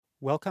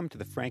Welcome to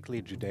the Frankly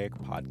Judaic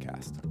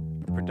Podcast,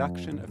 a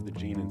production of the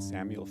Jean and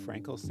Samuel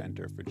Frankel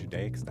Center for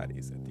Judaic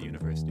Studies at the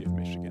University of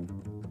Michigan.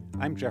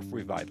 I'm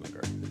Jeffrey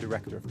Weidlinger, the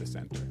director of the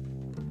center.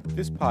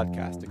 This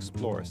podcast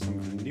explores some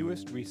of the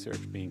newest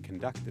research being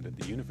conducted at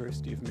the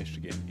University of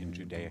Michigan in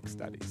Judaic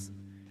Studies.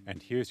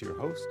 And here's your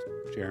host,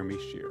 Jeremy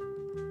Shear.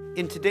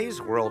 In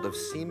today's world of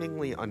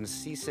seemingly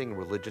unceasing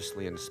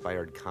religiously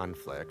inspired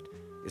conflict,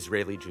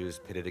 Israeli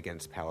Jews pitted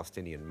against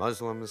Palestinian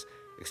Muslims,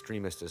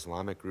 extremist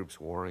Islamic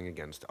groups warring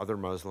against other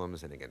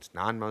Muslims and against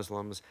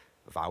non-Muslims,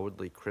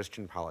 avowedly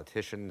Christian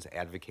politicians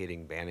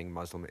advocating banning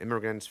Muslim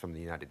immigrants from the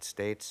United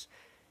States,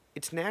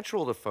 it's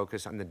natural to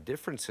focus on the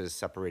differences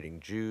separating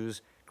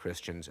Jews,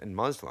 Christians, and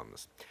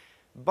Muslims.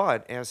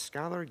 But, as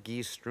scholar Guy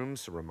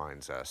Strumse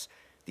reminds us,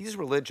 these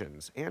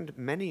religions, and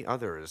many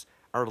others,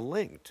 are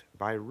linked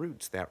by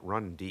roots that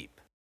run deep.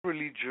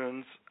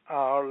 Religions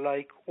are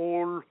like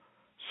all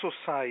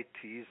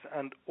societies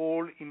and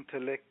all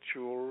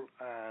intellectual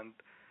and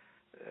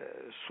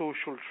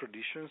social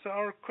traditions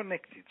are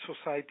connected.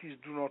 Societies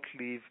do not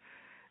live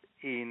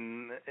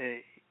in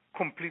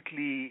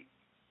completely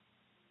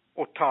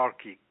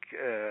autarkic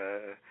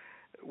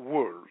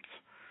worlds.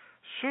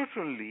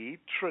 Certainly,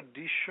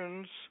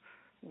 traditions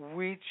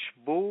which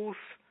both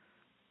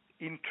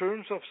in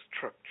terms of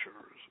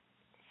structures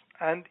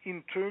and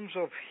in terms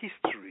of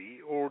history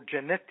or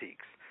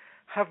genetics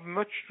have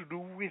much to do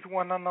with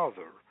one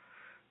another.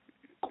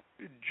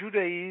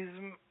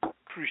 Judaism,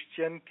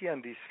 Christianity,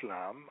 and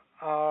Islam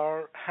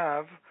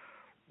have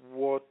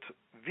what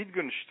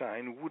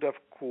Wittgenstein would have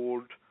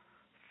called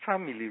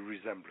family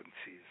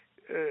resemblances.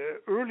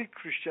 Early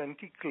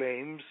Christianity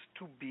claims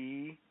to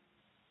be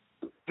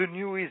the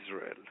new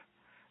Israel,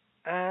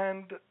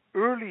 and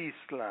early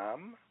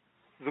Islam,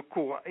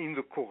 in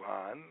the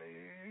Quran,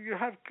 you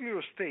have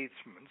clear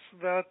statements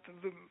that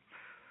the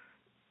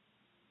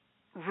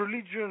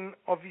religion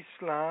of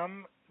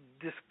Islam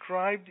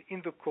described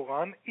in the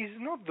Quran is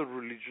not the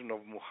religion of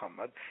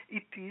Muhammad,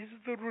 it is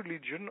the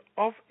religion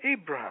of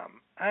Abraham.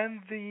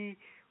 And the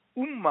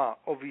Ummah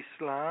of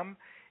Islam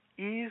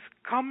is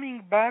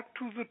coming back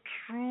to the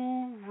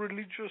true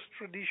religious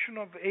tradition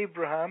of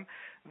Abraham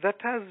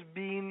that has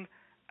been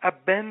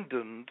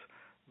abandoned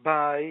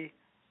by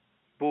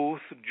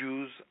both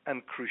Jews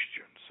and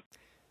Christians.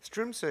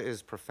 Strumse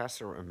is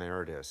Professor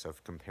Emeritus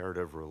of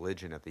Comparative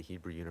Religion at the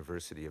Hebrew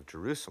University of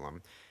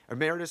Jerusalem,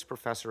 Emeritus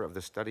Professor of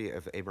the Study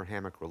of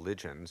Abrahamic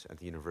Religions at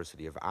the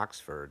University of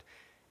Oxford,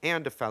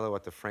 and a Fellow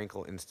at the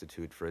Frankel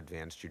Institute for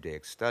Advanced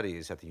Judaic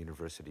Studies at the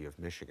University of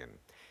Michigan.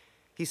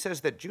 He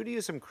says that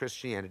Judaism,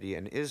 Christianity,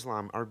 and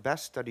Islam are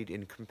best studied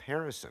in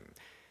comparison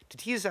to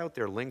tease out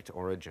their linked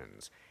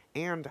origins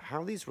and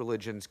how these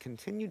religions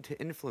continued to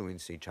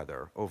influence each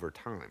other over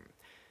time.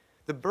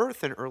 The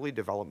birth and early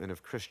development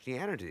of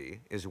Christianity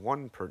is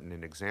one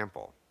pertinent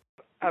example.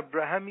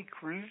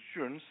 Abrahamic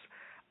religions,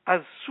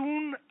 as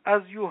soon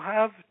as you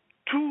have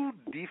two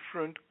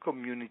different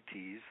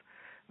communities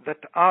that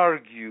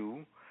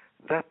argue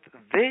that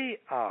they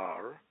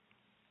are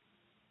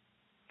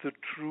the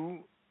true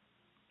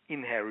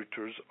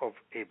inheritors of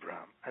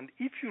Abraham. And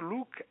if you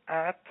look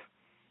at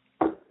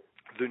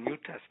the New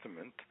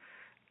Testament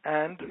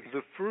and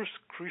the first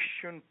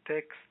Christian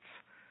texts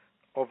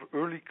of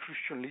early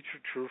Christian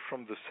literature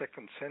from the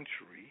 2nd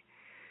century,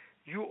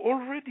 you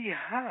already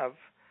have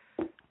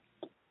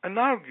an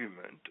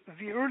argument.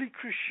 The early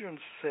Christians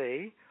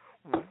say,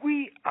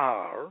 we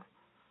are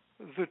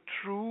the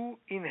true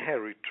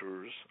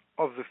inheritors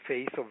of the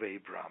faith of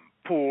Abraham.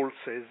 Paul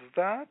says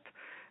that,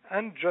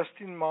 and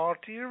Justin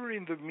Martyr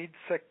in the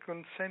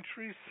mid-2nd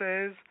century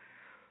says,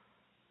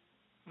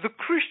 the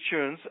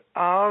Christians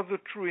are the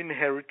true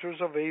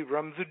inheritors of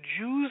Abraham. The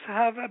Jews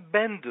have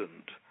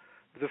abandoned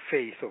the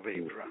faith of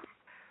Abraham.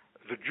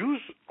 The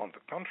Jews, on the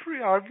contrary,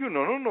 argue,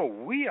 no,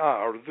 we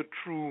are the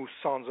true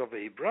sons of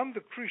Abraham. The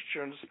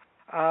Christians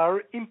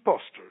are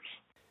impostors.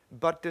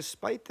 But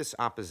despite this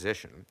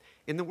opposition,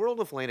 in the world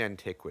of late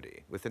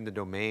antiquity, within the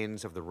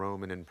domains of the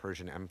Roman and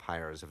Persian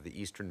empires of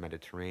the eastern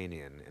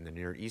Mediterranean and the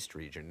Near East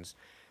regions,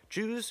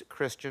 Jews,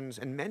 Christians,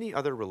 and many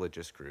other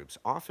religious groups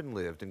often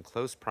lived in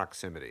close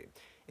proximity,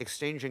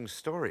 exchanging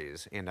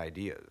stories and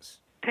ideas.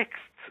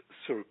 Texts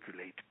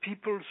circulate,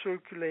 people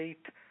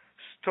circulate,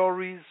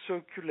 stories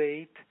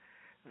circulate,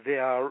 they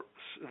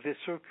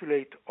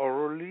circulate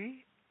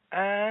orally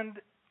and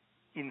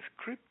in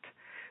script.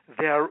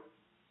 They are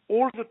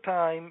all the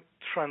time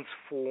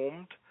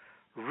transformed,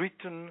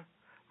 written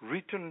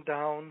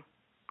down,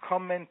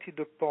 commented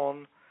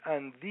upon,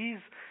 and these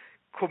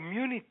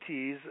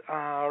communities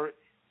are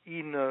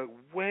in a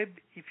web,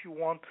 if you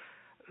want,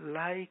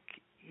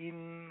 like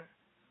in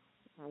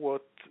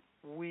what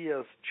we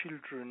as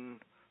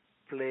children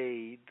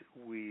played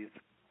with,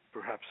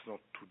 perhaps not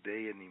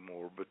today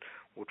anymore, but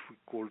what we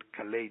called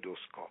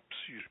kaleidoscopes.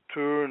 You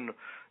turn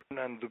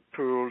and the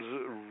pearls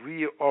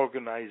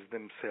reorganize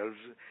themselves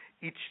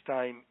each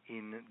time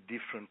in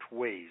different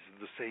ways,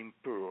 the same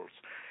pearls.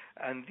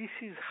 And this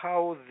is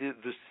how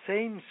the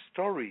same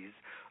stories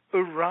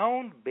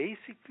around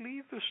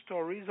basically the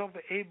stories of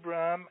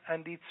Abraham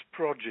and its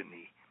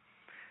progeny.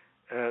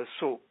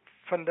 So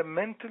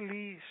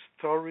fundamentally,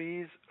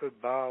 stories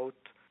about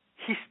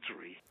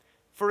history.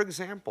 For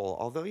example,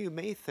 although you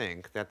may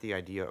think that the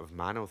idea of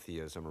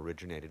monotheism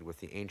originated with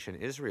the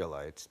ancient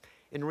Israelites,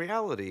 in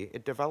reality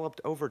it developed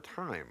over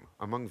time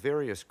among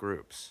various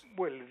groups.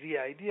 Well, the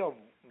idea of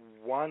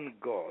one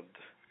God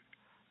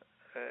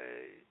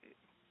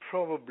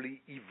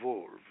probably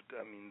evolved.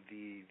 I mean,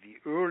 the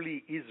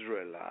early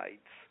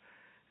Israelites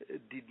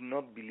did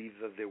not believe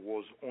that there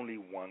was only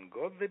one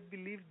God. They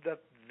believed that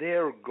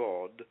their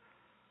God,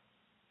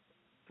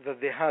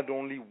 that they had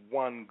only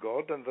one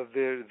God, and that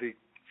they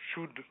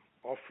should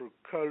offer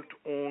cult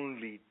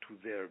only to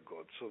their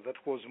God. So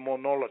that was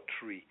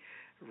monolatry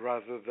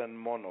rather than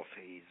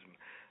monotheism.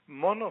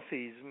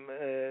 Monotheism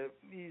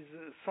is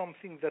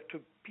something that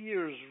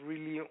appears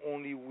really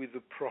only with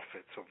the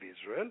prophets of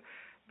Israel,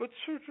 but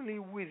certainly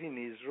within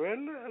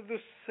Israel,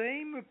 the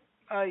same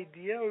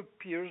idea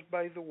appears,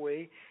 by the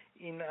way,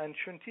 in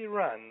ancient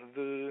Iran.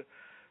 The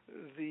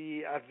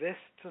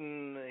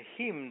Avestan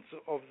hymns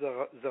of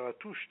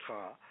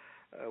Zarathustra,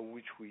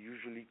 which we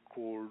usually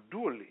call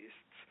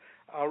dualists,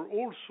 are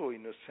also,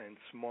 in a sense,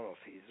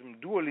 monotheism.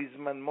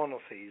 Dualism and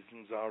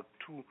monotheism are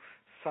two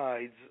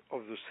sides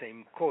of the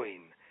same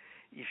coin.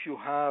 If you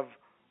have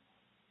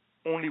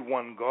only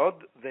one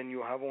God, then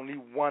you have only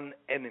one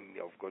enemy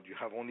of God. You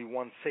have only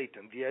one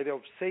Satan. The idea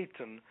of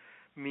Satan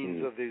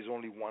means that there is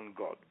only one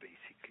God,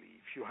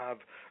 basically. If you have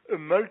a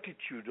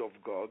multitude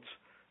of gods,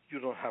 you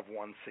don't have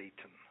one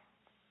Satan.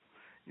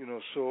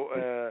 So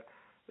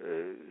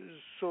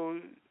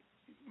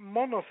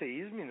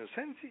monotheism, in a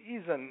sense,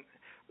 is an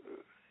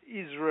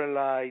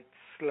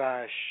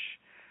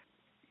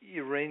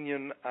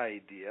Israelite/Iranian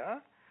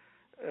idea,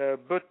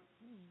 but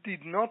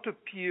did not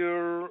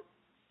appear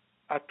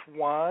at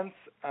once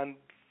and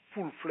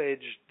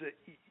full-fledged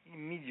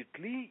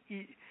immediately,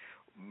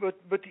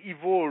 but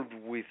evolved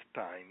with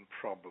time,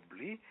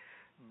 probably.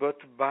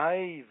 But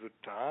by the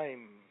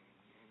time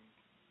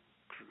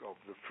of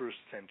the first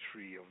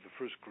century, of the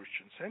first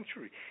Christian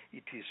century,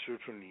 it is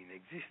certainly in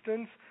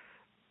existence,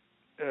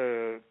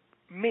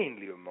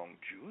 mainly among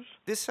Jews.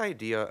 This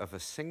idea of a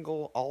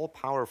single,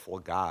 all-powerful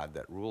God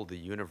that ruled the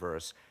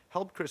universe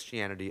helped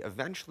Christianity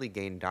eventually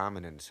gain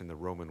dominance in the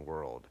Roman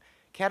world,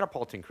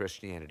 catapulting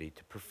Christianity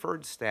to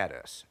preferred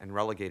status and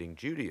relegating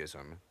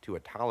Judaism to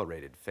a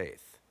tolerated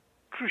faith.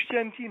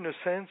 Christianity, in a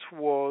sense,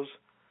 was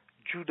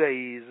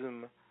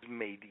Judaism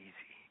made easy.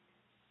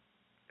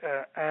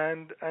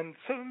 And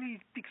suddenly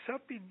it picks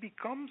up, it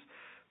becomes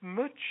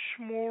much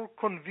more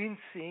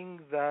convincing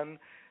than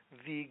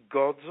the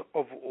gods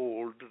of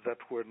old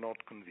that were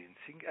not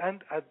convincing.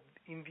 And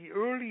in the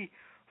early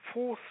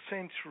 4th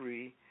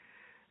century,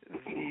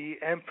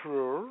 the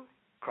emperor,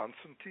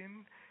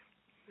 Constantine,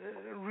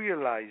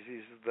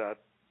 realizes that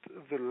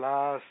the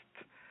last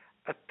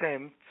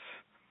attempts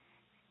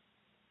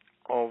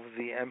of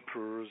the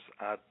emperors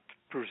at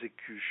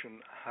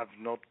persecution have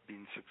not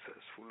been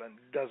successful and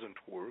doesn't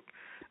work,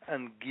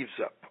 and gives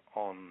up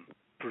on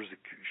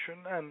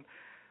persecution and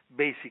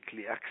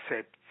basically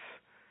accepts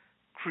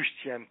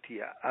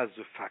Christianity as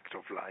a fact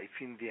of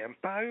life in the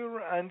empire,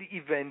 and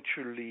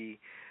eventually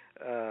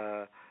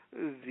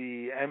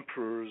the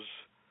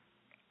emperors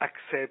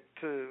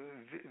accept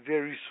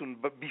very soon,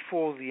 but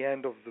before the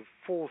end of the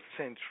 4th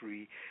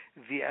century,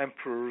 the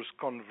emperors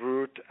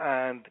convert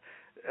and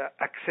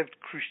accept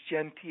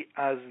Christianity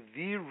as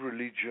the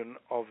religion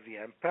of the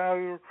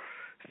empire,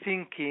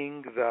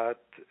 thinking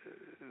that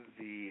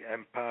the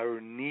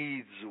empire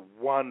needs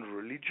one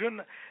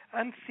religion,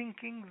 and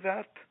thinking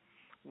that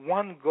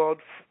one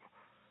God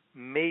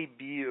may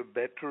be a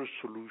better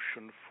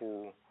solution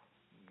for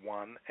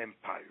one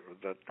empire,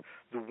 that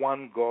the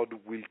one God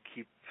will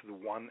keep the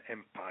one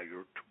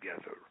empire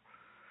together.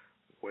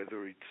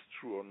 Whether it's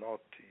true or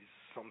not is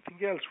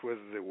something else.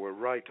 Whether they were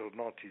right or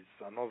not is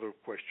another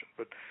question.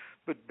 But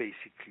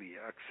basically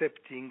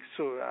accepting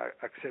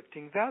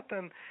that,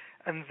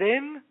 and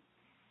then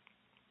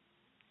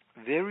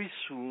very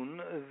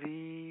soon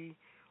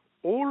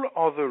all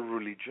other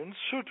religions,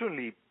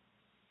 certainly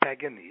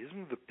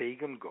paganism, the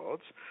pagan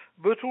gods,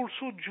 but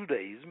also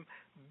Judaism,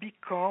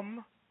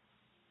 become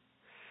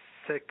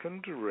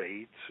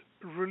second-rate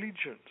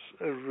religions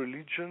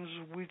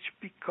which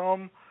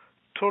become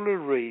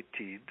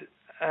tolerated,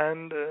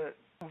 and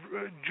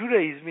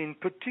Judaism in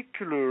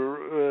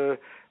particular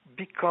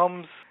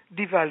becomes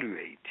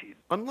devaluated.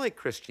 Unlike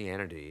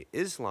Christianity,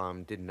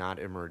 Islam did not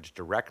emerge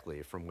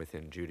directly from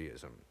within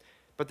Judaism.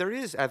 But there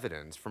is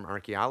evidence from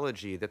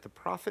archaeology that the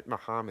Prophet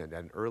Muhammad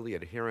and early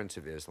adherents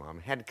of Islam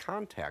had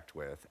contact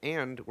with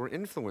and were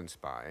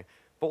influenced by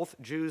both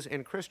Jews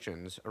and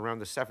Christians around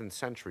the 7th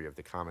century of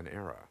the Common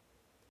Era.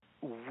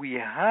 We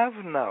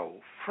have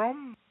now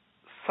from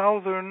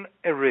southern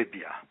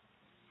Arabia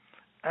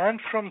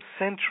and from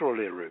central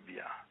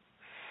Arabia,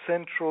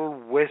 central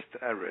West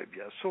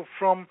Arabia, so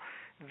from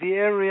the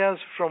areas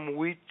from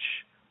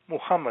which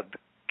Muhammad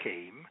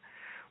came,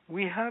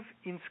 we have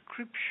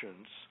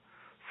inscriptions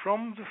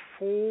from the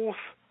 4th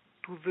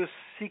to the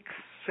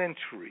 6th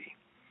century,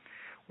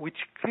 which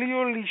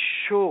clearly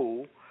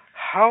show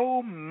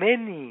how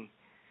many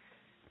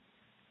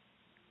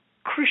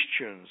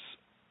Christians,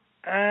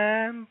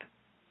 and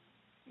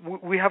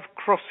we have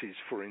crosses,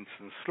 for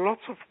instance,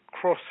 lots of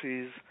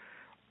crosses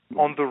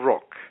on the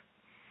rock,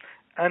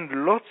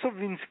 and lots of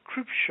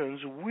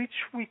inscriptions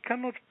which we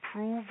cannot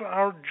prove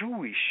are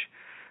Jewish,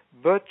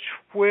 but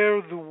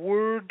where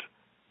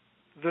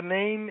the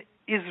name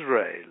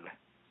Israel,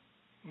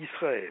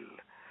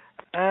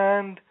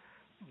 and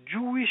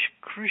Jewish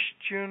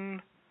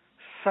Christian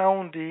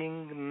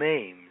sounding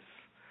names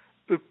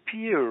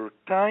appear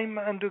time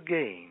and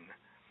again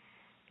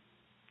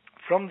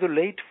from the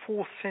late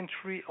 4th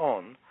century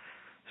on.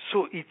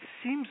 So it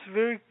seems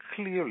very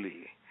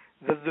clearly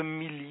that the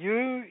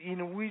milieu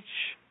in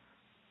which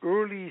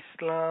early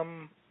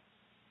Islam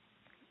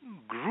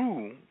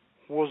grew,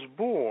 was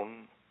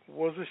born,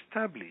 was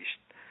established,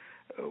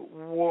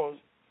 was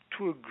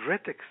to a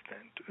great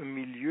extent a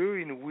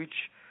milieu in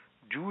which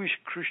Jewish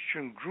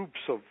Christian groups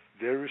of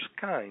various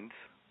kinds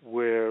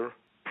were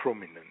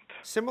prominent.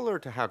 Similar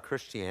to how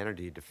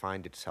Christianity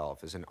defined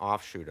itself as an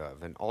offshoot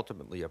of and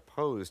ultimately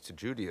opposed to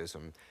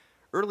Judaism,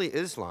 early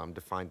Islam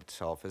defined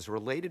itself as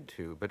related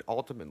to but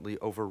ultimately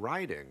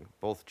overriding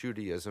both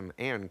Judaism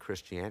and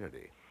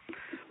Christianity.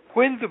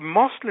 When the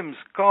Muslims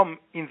come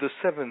in the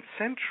 7th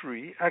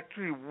century,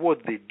 actually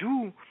what they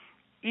do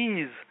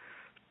is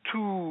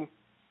to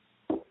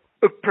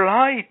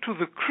apply to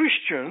the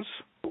Christians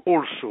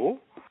also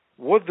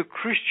what the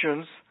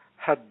Christians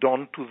had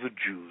done to the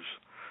Jews.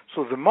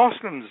 So the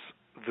Muslims,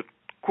 the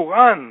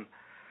Quran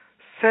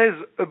says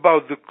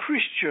about the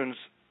Christians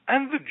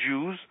and the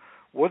Jews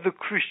what the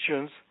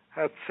Christians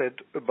had said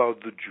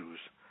about the Jews.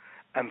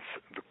 And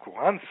the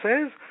Quran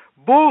says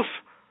both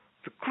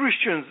the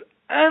Christians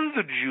and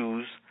the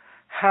Jews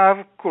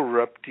have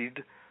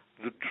corrupted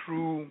the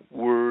true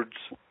words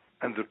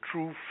and the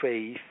true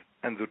faith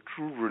and the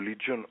true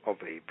religion of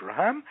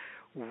Abraham.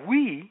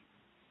 We,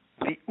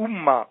 the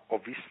Ummah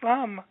of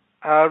Islam,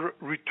 are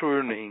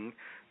returning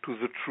to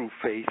the true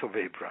faith of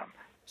Abraham.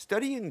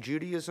 Studying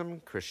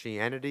Judaism,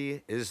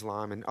 Christianity,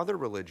 Islam, and other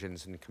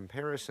religions in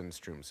comparison,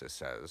 Struensee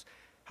says,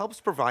 helps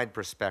provide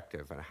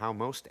perspective on how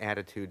most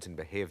attitudes and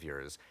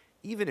behaviors,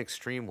 even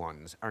extreme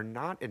ones, are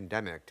not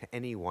endemic to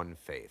any one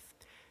faith.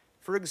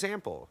 For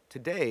example,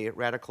 today,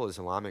 radical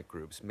Islamic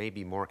groups may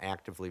be more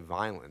actively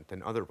violent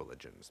than other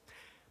religions,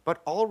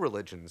 but all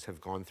religions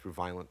have gone through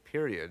violent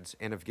periods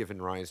and have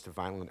given rise to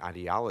violent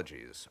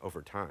ideologies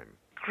over time.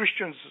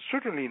 Christians,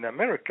 certainly in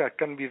America,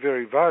 can be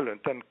very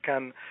violent and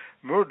can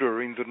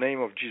murder in the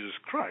name of Jesus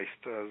Christ.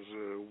 As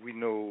we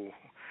know,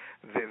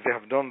 they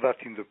have done that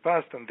in the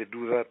past, and they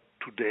do that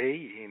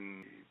today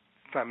in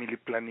family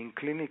planning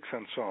clinics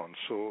and so on.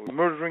 So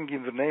murdering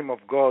in the name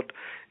of God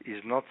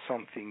is not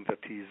something that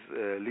is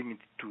limited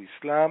to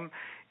Islam.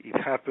 It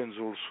happens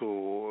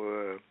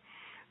also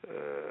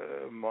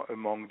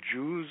among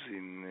Jews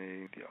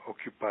in the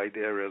occupied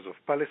areas of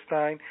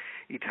Palestine.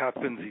 It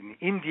happens in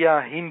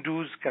India.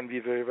 Hindus can be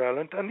very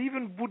violent, and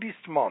even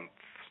Buddhist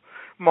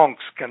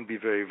monks can be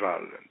very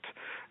violent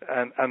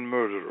and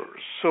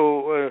murderers.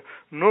 So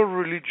no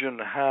religion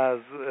has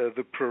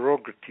the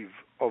prerogative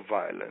of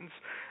violence.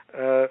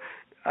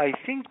 I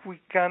think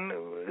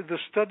the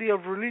study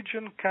of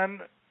religion can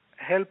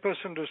help us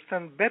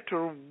understand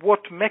better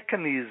what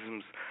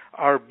mechanisms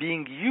are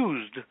being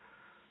used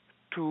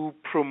to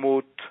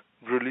promote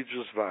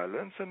religious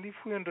violence, and if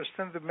we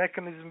understand the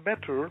mechanism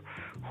better,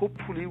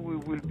 hopefully we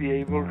will be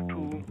able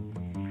to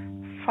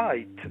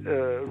fight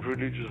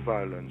religious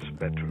violence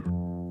better.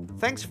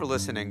 Thanks for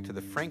listening to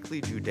the Frankly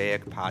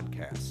Judaic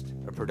podcast,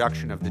 a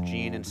production of the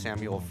Jean and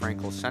Samuel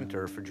Frankel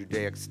Center for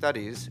Judaic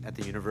Studies at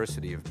the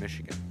University of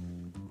Michigan.